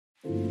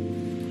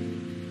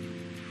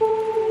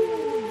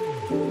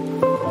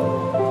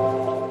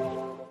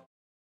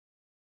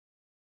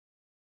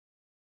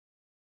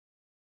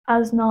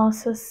As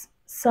nossas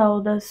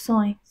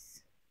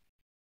saudações.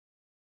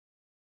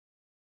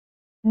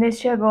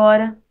 Neste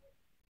agora,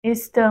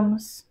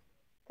 estamos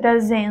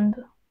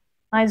trazendo,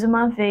 mais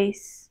uma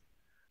vez,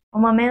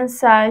 uma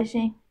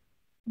mensagem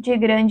de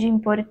grande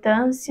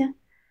importância,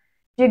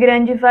 de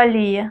grande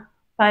valia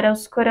para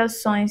os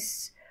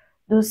corações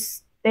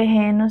dos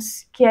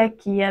terrenos que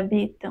aqui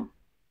habitam.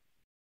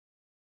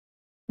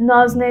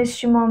 Nós,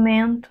 neste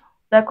momento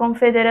da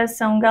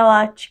Confederação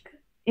Galáctica,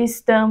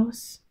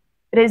 estamos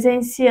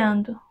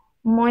presenciando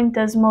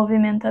muitas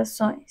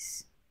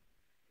movimentações.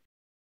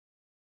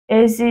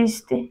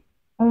 Existe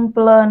um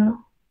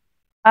plano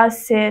a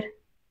ser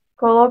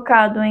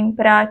colocado em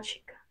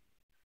prática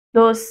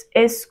dos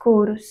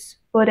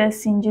escuros, por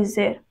assim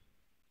dizer.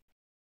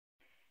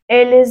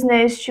 Eles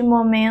neste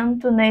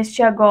momento,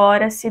 neste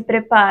agora, se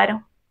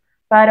preparam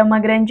para uma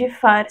grande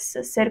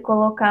farsa ser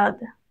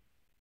colocada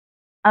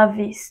à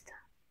vista.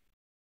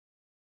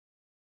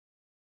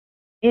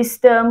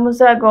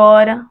 Estamos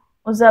agora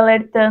os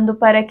alertando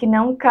para que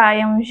não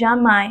caiam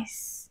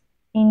jamais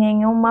em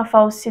nenhuma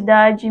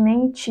falsidade e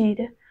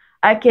mentira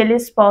a que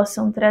eles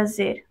possam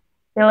trazer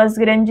pelas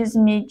grandes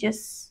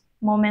mídias,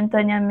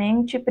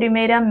 momentaneamente e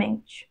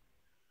primeiramente.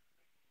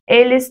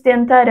 Eles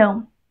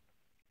tentarão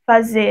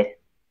fazer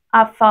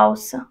a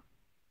falsa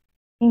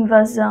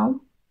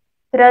invasão,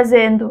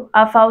 trazendo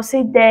a falsa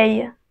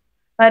ideia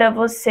para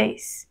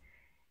vocês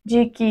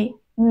de que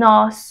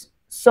nós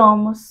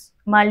somos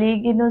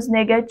malignos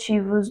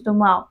negativos do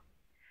mal.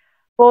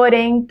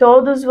 Porém,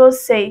 todos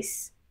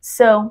vocês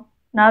são,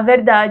 na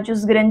verdade,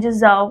 os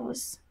grandes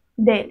alvos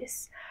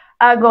deles.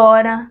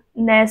 Agora,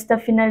 nesta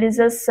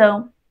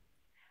finalização,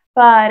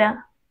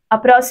 para a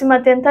próxima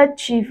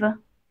tentativa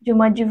de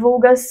uma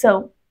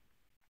divulgação,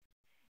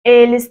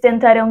 eles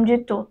tentarão de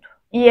tudo.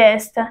 E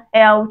esta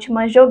é a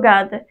última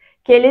jogada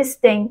que eles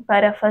têm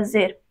para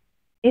fazer.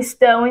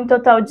 Estão em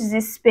total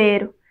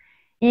desespero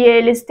e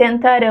eles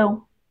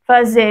tentarão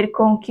fazer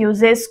com que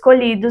os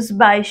escolhidos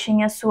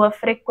baixem a sua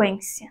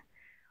frequência.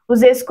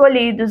 Os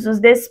escolhidos, os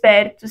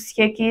despertos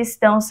que aqui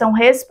estão, são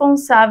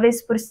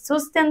responsáveis por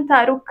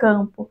sustentar o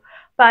campo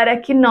para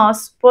que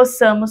nós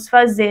possamos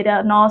fazer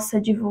a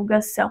nossa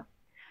divulgação.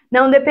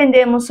 Não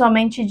dependemos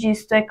somente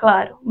disto, é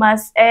claro,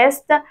 mas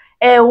esta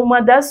é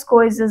uma das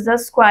coisas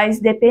das quais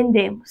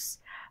dependemos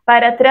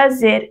para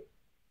trazer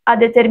a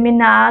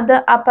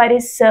determinada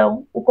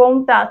aparição, o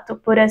contato,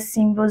 por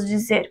assim vos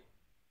dizer.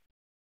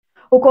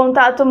 O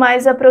contato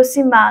mais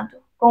aproximado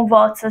com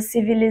vossa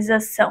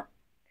civilização,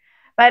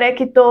 para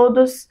que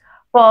todos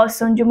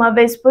possam, de uma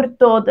vez por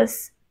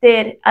todas,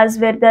 ter as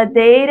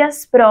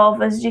verdadeiras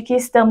provas de que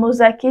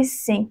estamos aqui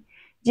sim,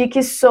 de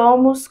que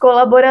somos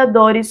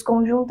colaboradores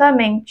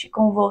conjuntamente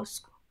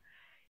convosco.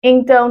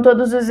 Então,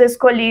 todos os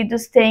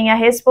escolhidos têm a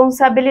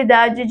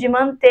responsabilidade de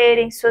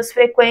manterem suas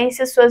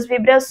frequências, suas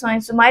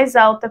vibrações o mais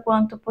alta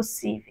quanto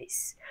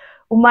possíveis.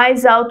 O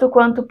mais alto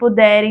quanto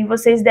puderem,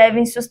 vocês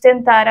devem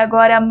sustentar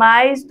agora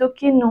mais do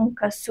que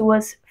nunca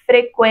suas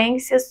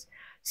frequências,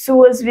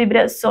 suas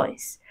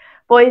vibrações,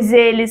 pois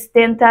eles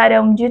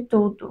tentarão de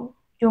tudo,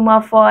 de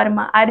uma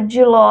forma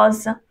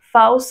ardilosa,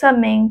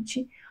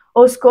 falsamente,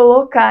 os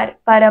colocar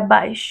para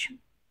baixo.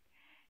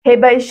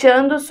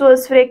 Rebaixando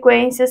suas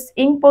frequências,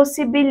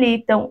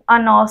 impossibilitam a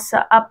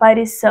nossa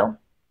aparição.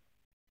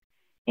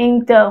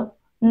 Então,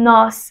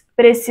 nós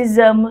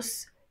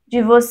precisamos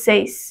de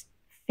vocês,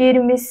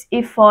 firmes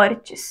e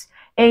fortes,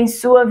 em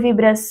sua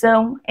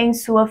vibração, em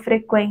sua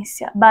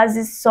frequência.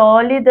 Bases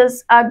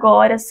sólidas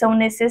agora são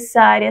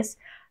necessárias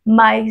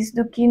mais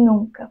do que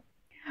nunca.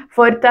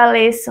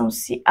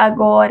 Fortaleçam-se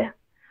agora,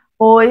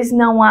 pois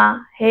não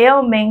há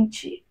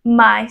realmente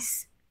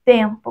mais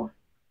tempo.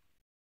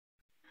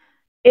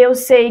 Eu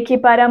sei que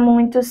para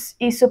muitos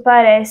isso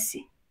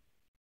parece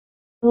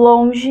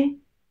longe,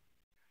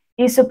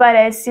 isso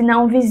parece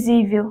não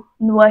visível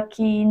no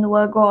aqui e no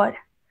agora.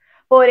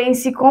 Porém,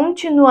 se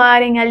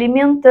continuarem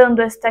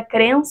alimentando esta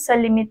crença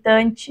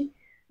limitante,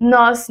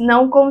 nós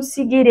não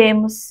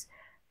conseguiremos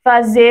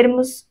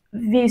fazermos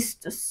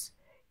vistos.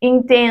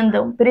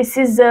 Entendam,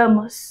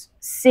 precisamos,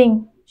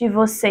 sim, de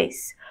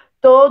vocês.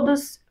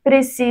 Todos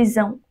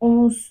precisam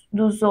uns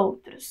dos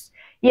outros.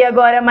 E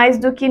agora, mais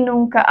do que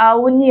nunca, a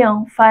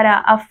união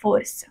fará a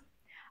força.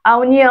 A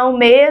união,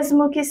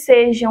 mesmo que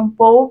sejam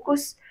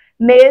poucos,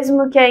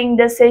 mesmo que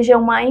ainda seja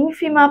uma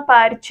ínfima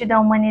parte da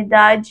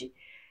humanidade,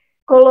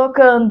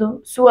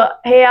 colocando sua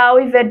real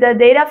e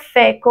verdadeira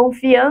fé,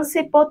 confiança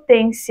e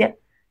potência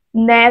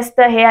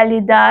nesta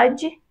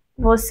realidade,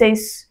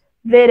 vocês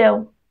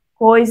verão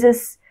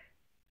coisas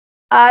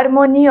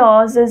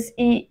harmoniosas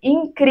e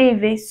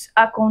incríveis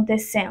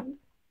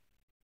acontecendo.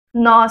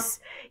 Nós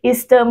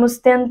estamos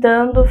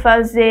tentando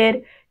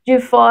fazer de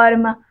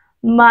forma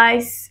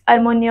mais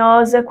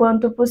harmoniosa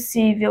quanto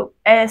possível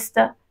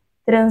esta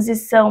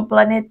transição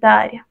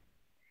planetária.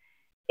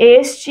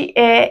 Este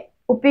é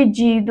o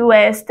pedido,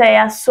 esta é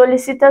a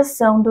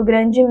solicitação do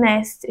grande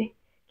mestre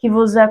que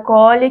vos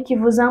acolhe, que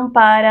vos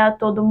ampara a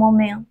todo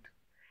momento.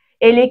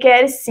 Ele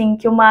quer sim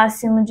que o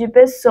máximo de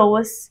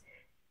pessoas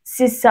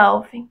se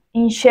salvem,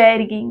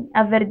 enxerguem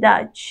a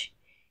verdade,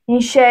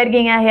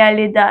 enxerguem a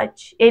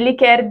realidade. Ele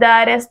quer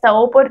dar esta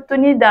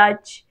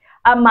oportunidade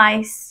a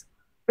mais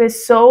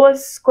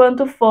pessoas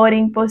quanto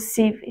forem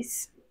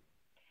possíveis.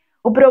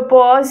 O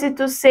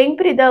propósito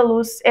sempre da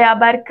luz é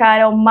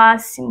abarcar ao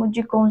máximo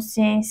de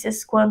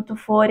consciências quanto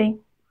forem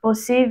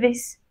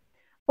possíveis,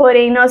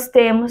 porém nós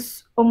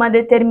temos uma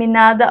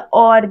determinada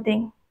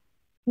ordem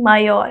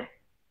maior,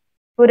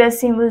 por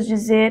assim vos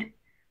dizer,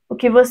 o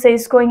que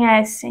vocês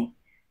conhecem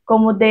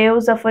como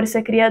Deus, a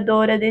força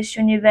criadora deste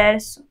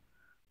universo,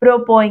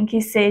 propõe que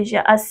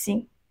seja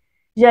assim.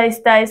 Já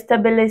está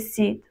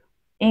estabelecido,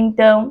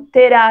 então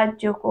terá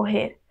de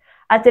ocorrer.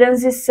 A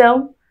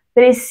transição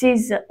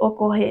precisa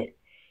ocorrer.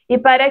 E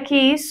para que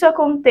isso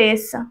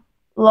aconteça,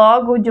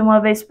 logo de uma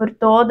vez por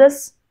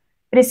todas,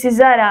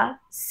 precisará,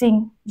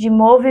 sim, de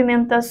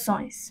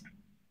movimentações.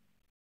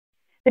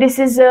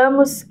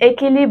 Precisamos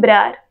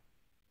equilibrar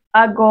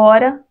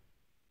agora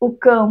o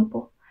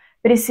campo.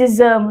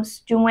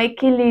 Precisamos de um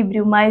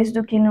equilíbrio mais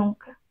do que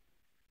nunca.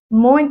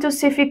 Muito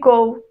se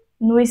ficou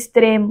no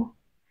extremo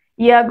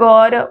e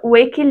agora o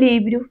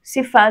equilíbrio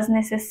se faz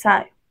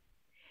necessário.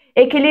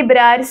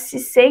 Equilibrar-se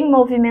sem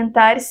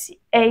movimentar-se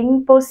é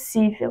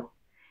impossível.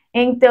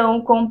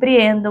 Então,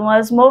 compreendam,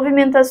 as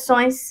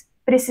movimentações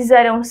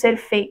precisarão ser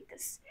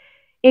feitas.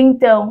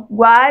 Então,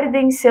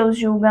 guardem seus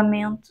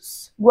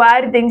julgamentos,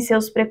 guardem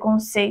seus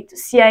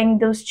preconceitos, se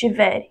ainda os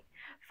tiverem.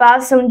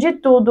 Façam de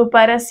tudo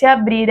para se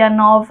abrir à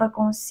nova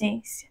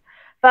consciência.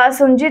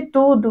 Façam de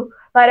tudo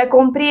para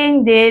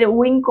compreender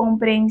o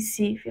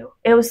incompreensível.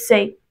 Eu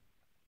sei,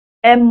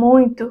 é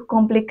muito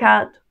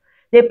complicado,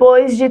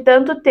 depois de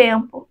tanto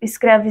tempo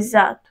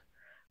escravizado,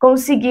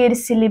 conseguir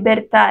se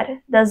libertar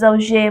das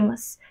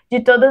algemas, de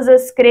todas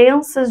as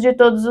crenças, de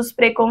todos os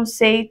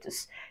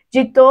preconceitos,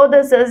 de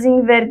todas as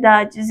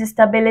inverdades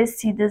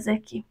estabelecidas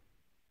aqui.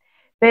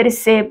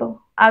 Percebam,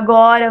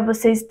 agora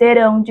vocês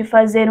terão de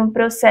fazer um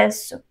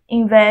processo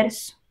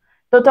inverso,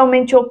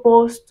 totalmente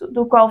oposto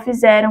do qual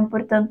fizeram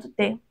por tanto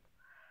tempo.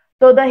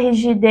 Toda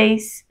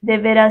rigidez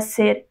deverá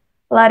ser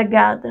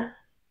largada,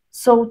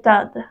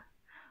 soltada.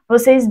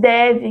 Vocês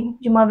devem,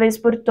 de uma vez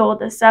por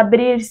todas,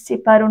 abrir-se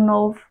para o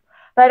novo,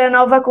 para a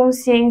nova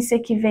consciência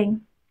que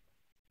vem.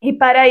 E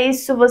para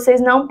isso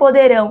vocês não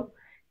poderão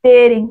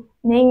terem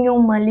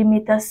nenhuma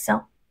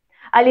limitação,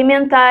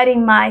 alimentarem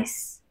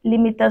mais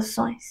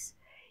limitações.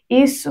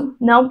 Isso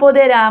não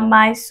poderá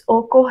mais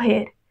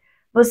ocorrer.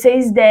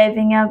 Vocês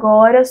devem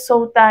agora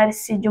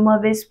soltar-se de uma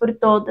vez por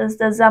todas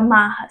das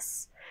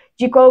amarras,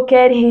 de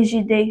qualquer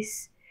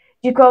rigidez,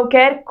 de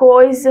qualquer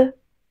coisa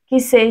que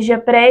seja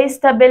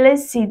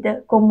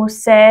pré-estabelecida como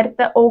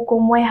certa ou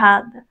como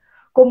errada,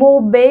 como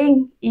o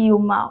bem e o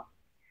mal.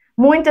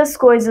 Muitas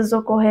coisas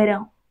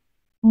ocorrerão,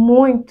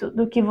 muito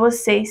do que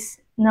vocês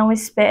não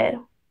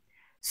esperam.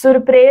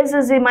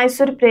 Surpresas e mais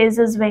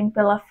surpresas vêm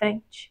pela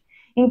frente.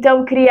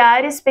 Então,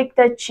 criar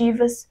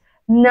expectativas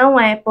não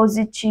é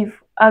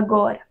positivo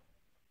agora.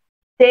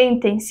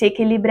 Tentem se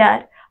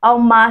equilibrar ao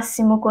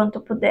máximo quanto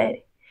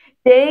puderem.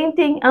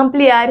 Tentem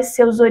ampliar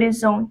seus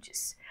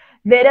horizontes,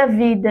 ver a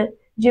vida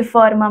de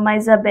forma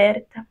mais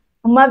aberta,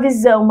 uma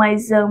visão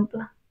mais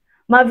ampla,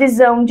 uma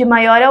visão de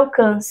maior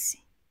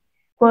alcance,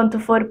 quanto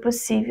for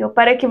possível,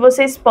 para que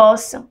vocês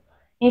possam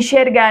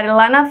enxergar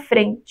lá na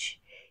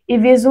frente e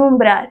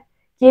vislumbrar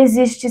que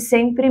existe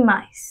sempre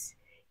mais,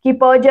 que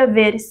pode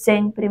haver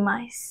sempre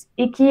mais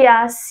e que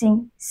há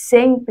sim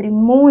sempre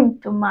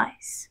muito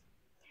mais.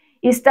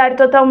 Estar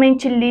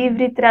totalmente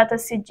livre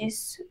trata-se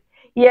disso,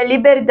 e a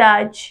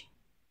liberdade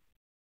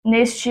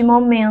neste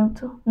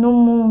momento, no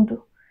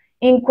mundo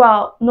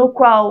no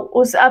qual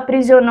os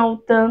aprisionou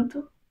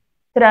tanto,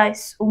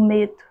 traz o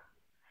medo.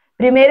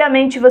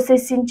 Primeiramente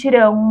vocês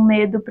sentirão um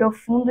medo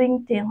profundo e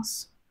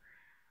intenso,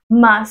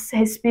 mas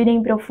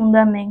respirem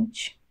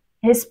profundamente.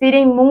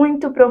 Respirem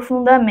muito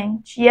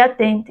profundamente e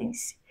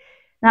atentem-se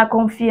na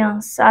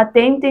confiança,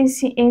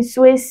 atentem-se em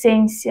sua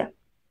essência,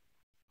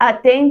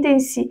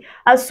 atentem-se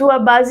à sua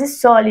base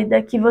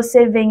sólida que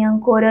você vem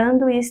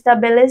ancorando e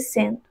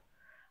estabelecendo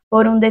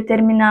por um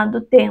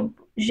determinado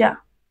tempo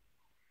já.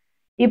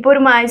 E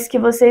por mais que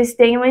vocês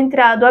tenham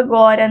entrado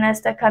agora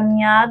nesta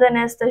caminhada,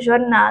 nesta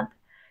jornada,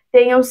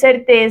 tenham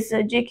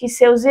certeza de que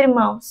seus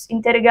irmãos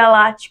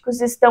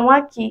intergalácticos estão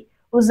aqui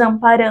os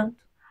amparando,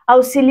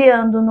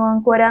 auxiliando no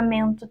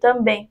ancoramento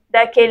também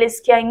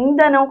daqueles que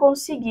ainda não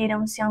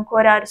conseguiram se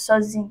ancorar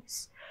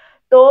sozinhos.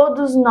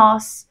 Todos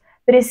nós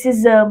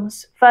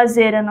precisamos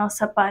fazer a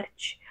nossa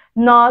parte.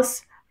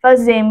 Nós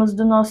fazemos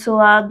do nosso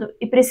lado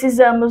e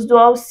precisamos do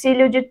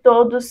auxílio de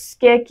todos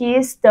que aqui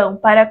estão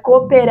para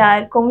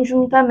cooperar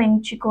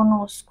conjuntamente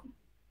conosco.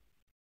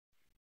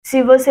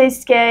 Se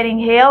vocês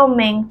querem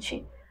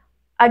realmente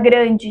a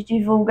grande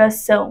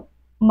divulgação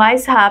o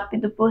mais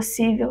rápido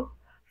possível,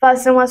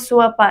 façam a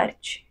sua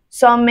parte.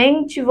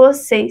 Somente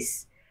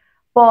vocês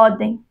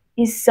podem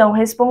e são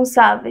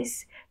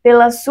responsáveis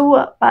pela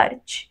sua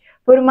parte,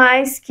 por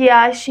mais que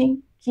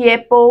achem que é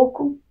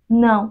pouco?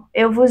 Não,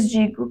 eu vos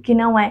digo que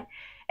não é.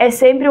 É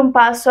sempre um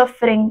passo à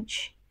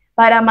frente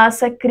para a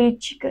massa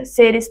crítica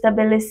ser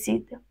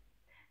estabelecida.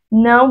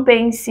 Não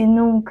pense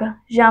nunca,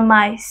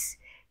 jamais,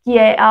 que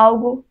é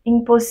algo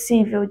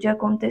impossível de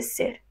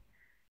acontecer.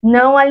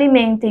 Não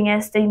alimentem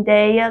esta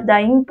ideia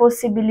da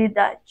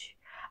impossibilidade.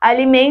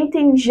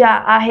 Alimentem já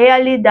a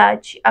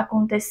realidade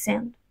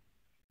acontecendo.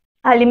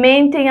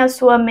 Alimentem a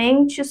sua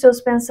mente, os seus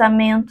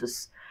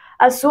pensamentos,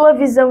 a sua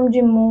visão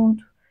de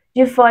mundo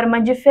de forma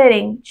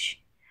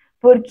diferente,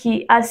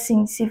 porque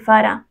assim se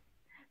fará.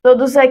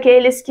 Todos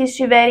aqueles que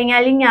estiverem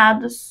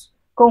alinhados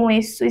com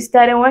isso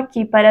estarão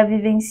aqui para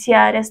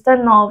vivenciar esta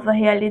nova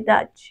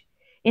realidade.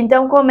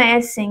 Então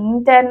comecem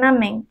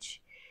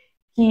internamente,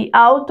 que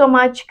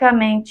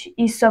automaticamente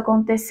isso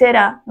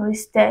acontecerá no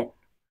externo.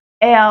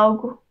 É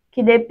algo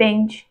que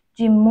depende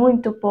de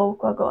muito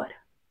pouco agora.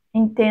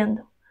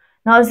 Entendam,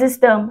 nós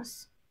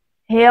estamos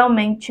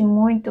realmente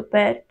muito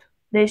perto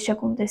deste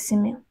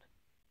acontecimento.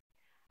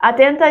 A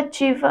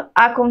tentativa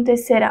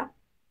acontecerá.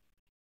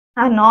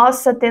 A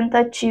nossa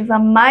tentativa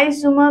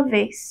mais uma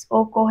vez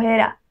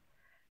ocorrerá.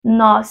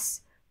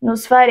 Nós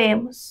nos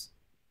faremos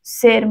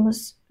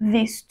sermos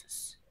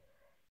vistos.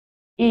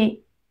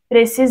 E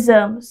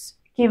precisamos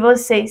que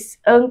vocês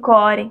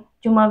ancorem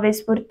de uma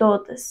vez por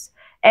todas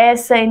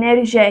essa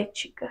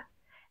energética,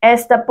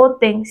 esta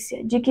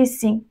potência de que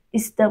sim,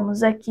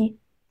 estamos aqui.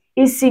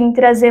 E sim,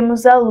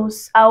 trazemos à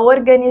luz a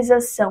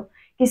organização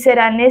que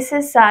será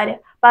necessária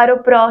para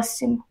o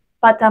próximo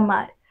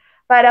patamar,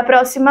 para a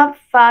próxima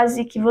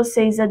fase que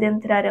vocês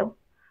adentrarão.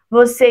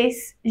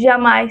 Vocês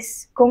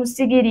jamais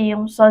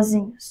conseguiriam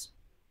sozinhos.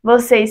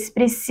 Vocês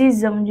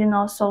precisam de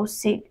nosso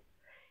auxílio.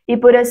 E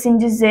por assim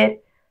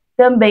dizer,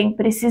 também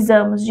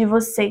precisamos de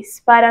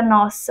vocês para a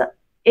nossa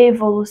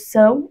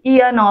evolução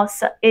e a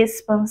nossa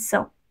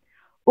expansão.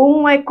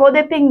 Um é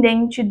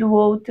codependente do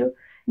outro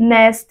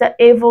nesta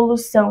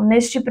evolução,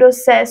 neste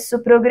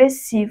processo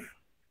progressivo,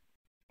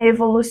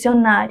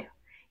 evolucionário,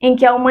 em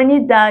que a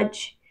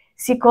humanidade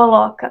se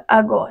coloca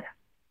agora.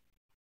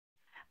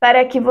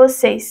 Para que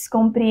vocês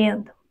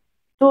compreendam,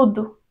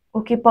 tudo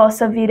o que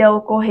possa vir a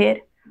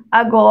ocorrer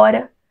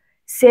agora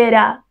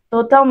será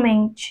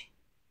totalmente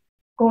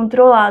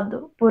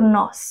controlado por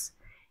nós.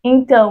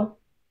 Então,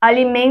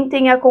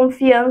 alimentem a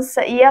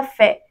confiança e a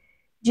fé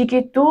de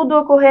que tudo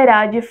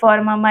ocorrerá de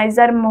forma mais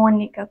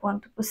harmônica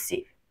quanto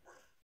possível.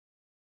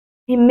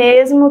 E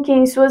mesmo que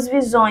em suas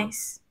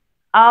visões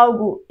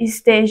algo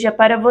esteja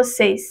para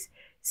vocês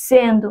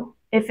sendo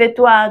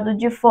efetuado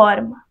de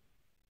forma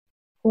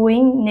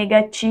ruim,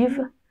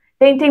 negativa,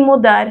 tentem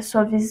mudar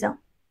sua visão.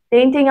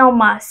 Tentem ao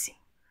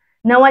máximo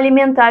não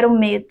alimentar o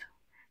medo,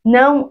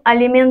 não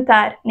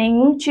alimentar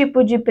nenhum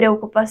tipo de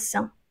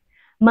preocupação.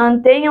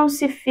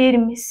 Mantenham-se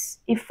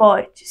firmes e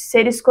fortes,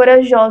 seres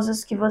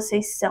corajosos que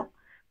vocês são,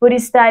 por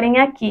estarem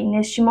aqui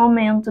neste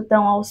momento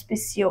tão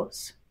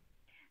auspicioso.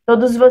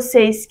 Todos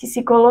vocês que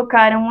se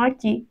colocaram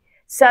aqui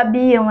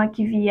sabiam a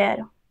que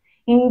vieram.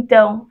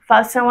 Então,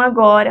 façam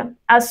agora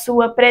a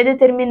sua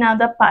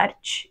predeterminada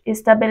parte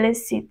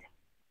estabelecida.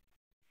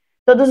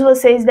 Todos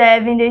vocês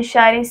devem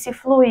deixarem-se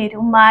fluir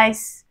o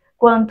mais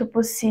quanto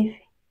possível.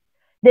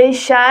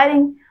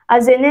 Deixarem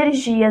as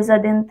energias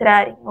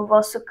adentrarem o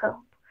vosso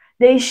campo.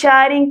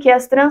 Deixarem que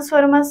as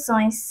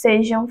transformações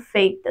sejam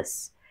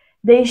feitas.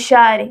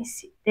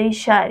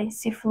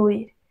 Deixarem-se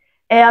fluir.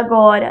 É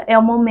agora, é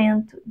o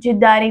momento de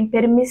darem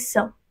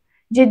permissão,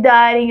 de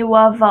darem o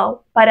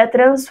aval para a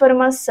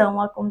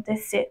transformação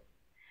acontecer.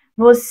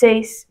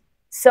 Vocês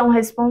são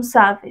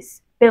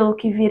responsáveis pelo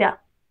que virá.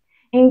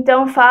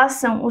 Então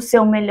façam o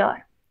seu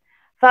melhor.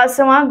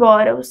 Façam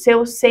agora o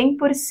seu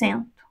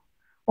 100%,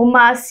 o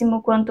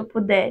máximo quanto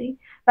puderem,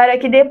 para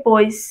que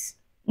depois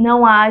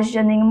não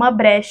haja nenhuma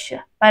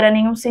brecha para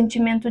nenhum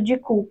sentimento de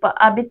culpa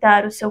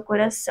habitar o seu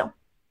coração.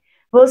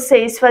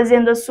 Vocês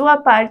fazendo a sua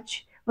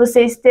parte,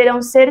 vocês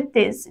terão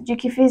certeza de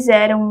que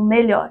fizeram o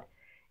melhor,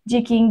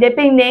 de que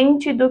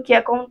independente do que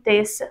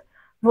aconteça,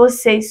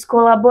 vocês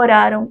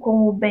colaboraram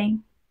com o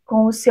bem,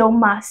 com o seu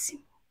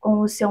máximo, com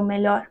o seu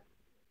melhor.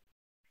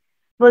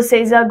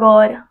 Vocês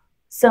agora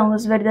são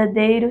os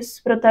verdadeiros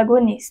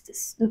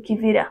protagonistas do que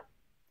virá.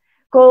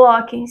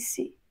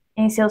 Coloquem-se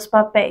em seus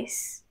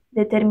papéis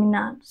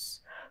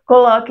determinados.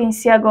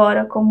 Coloquem-se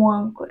agora como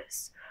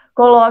âncoras.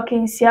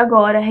 Coloquem-se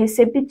agora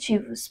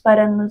receptivos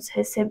para nos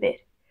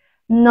receber.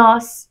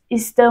 Nós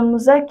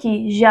estamos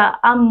aqui já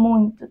há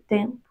muito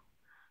tempo.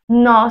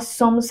 Nós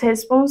somos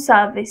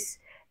responsáveis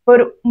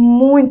por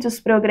muitos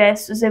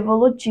progressos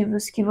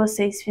evolutivos que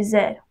vocês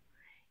fizeram.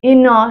 E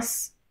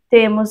nós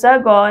temos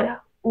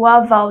agora o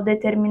aval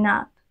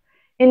determinado.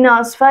 E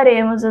nós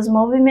faremos as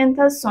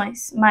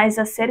movimentações mais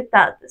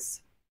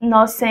acertadas.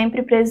 Nós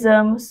sempre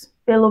prezamos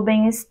pelo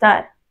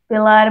bem-estar,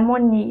 pela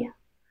harmonia.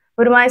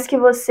 Por mais que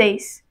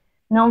vocês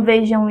não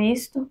vejam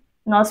isto,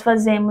 nós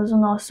fazemos o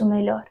nosso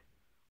melhor,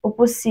 o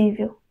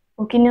possível,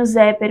 o que nos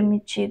é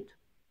permitido,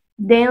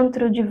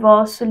 dentro de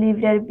vosso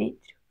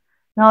livre-arbítrio.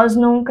 Nós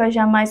nunca,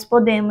 jamais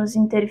podemos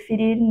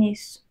interferir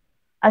nisso.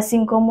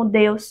 Assim como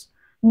Deus,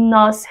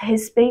 Nós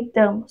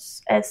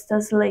respeitamos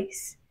estas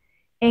leis.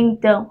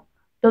 Então,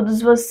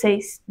 todos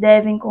vocês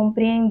devem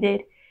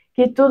compreender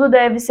que tudo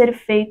deve ser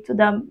feito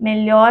da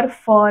melhor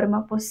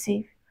forma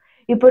possível.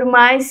 E por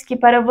mais que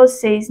para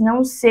vocês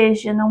não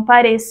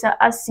pareça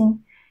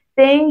assim,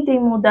 tentem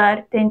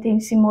mudar, tentem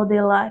se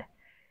modelar,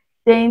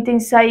 tentem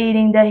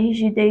saírem da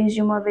rigidez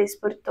de uma vez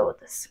por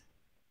todas.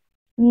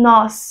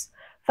 Nós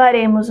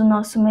faremos o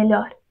nosso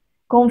melhor.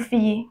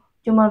 Confiem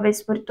de uma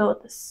vez por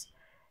todas.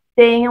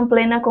 Tenham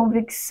plena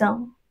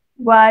convicção.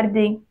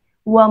 Guardem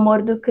o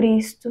amor do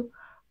Cristo.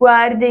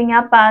 Guardem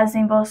a paz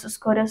em vossos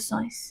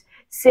corações.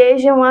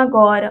 Sejam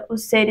agora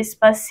os seres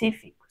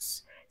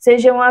pacíficos.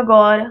 Sejam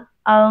agora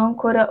a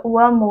âncora, o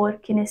amor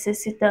que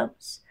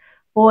necessitamos,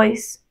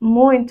 pois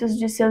muitos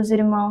de seus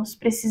irmãos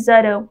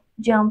precisarão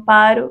de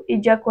amparo e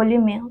de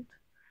acolhimento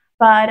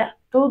para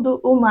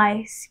tudo o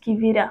mais que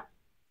virá.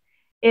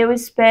 Eu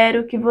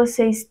espero que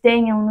vocês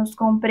tenham nos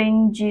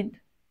compreendido.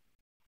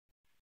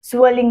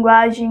 Sua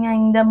linguagem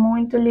ainda é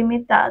muito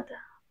limitada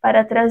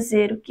para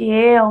trazer o que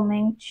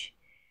realmente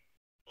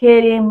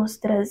queremos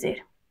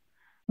trazer.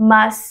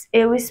 Mas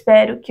eu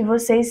espero que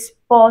vocês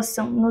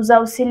possam nos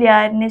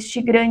auxiliar neste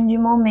grande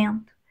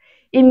momento.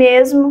 E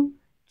mesmo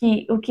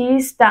que o que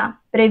está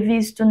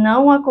previsto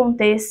não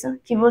aconteça,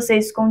 que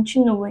vocês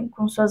continuem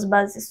com suas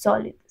bases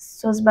sólidas,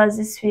 suas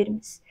bases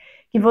firmes.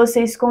 Que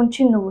vocês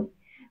continuem,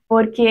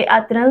 porque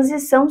a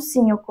transição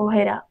sim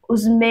ocorrerá.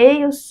 Os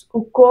meios,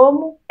 o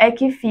como é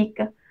que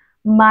fica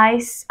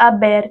mais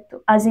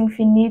aberto às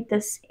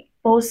infinitas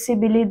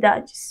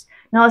possibilidades.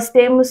 Nós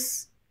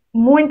temos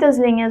muitas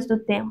linhas do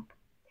tempo.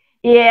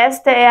 E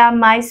esta é a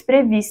mais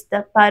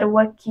prevista para o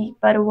aqui,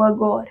 para o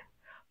agora.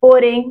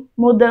 Porém,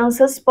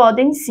 mudanças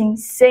podem sim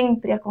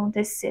sempre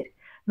acontecer.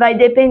 Vai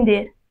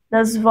depender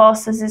das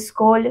vossas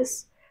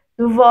escolhas,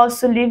 do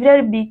vosso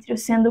livre-arbítrio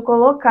sendo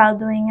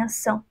colocado em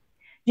ação,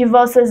 de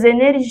vossas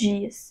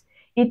energias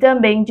e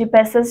também de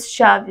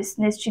peças-chaves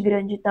neste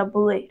grande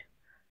tabuleiro.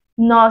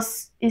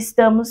 Nós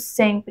estamos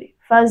sempre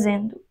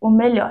fazendo o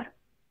melhor.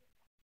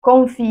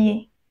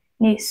 Confiem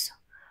nisso.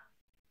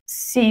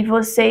 Se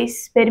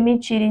vocês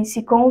permitirem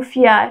se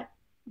confiar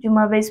de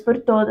uma vez por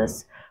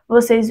todas,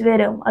 vocês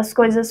verão, as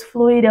coisas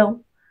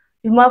fluirão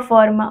de uma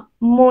forma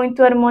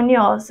muito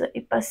harmoniosa e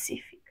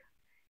pacífica.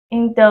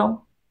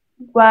 Então,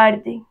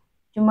 guardem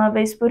de uma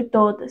vez por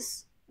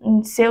todas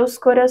em seus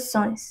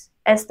corações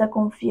esta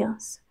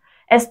confiança,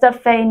 esta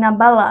fé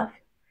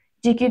inabalável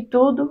de que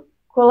tudo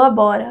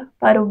colabora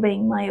para o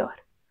bem maior,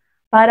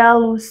 para a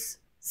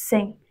luz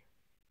sempre.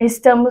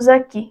 Estamos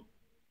aqui.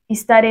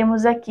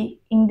 Estaremos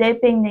aqui,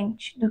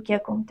 independente do que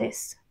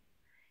aconteça.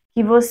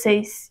 Que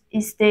vocês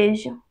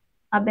estejam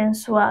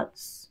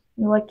abençoados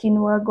no aqui e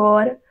no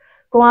agora,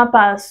 com a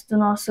paz do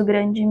nosso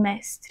grande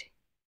Mestre.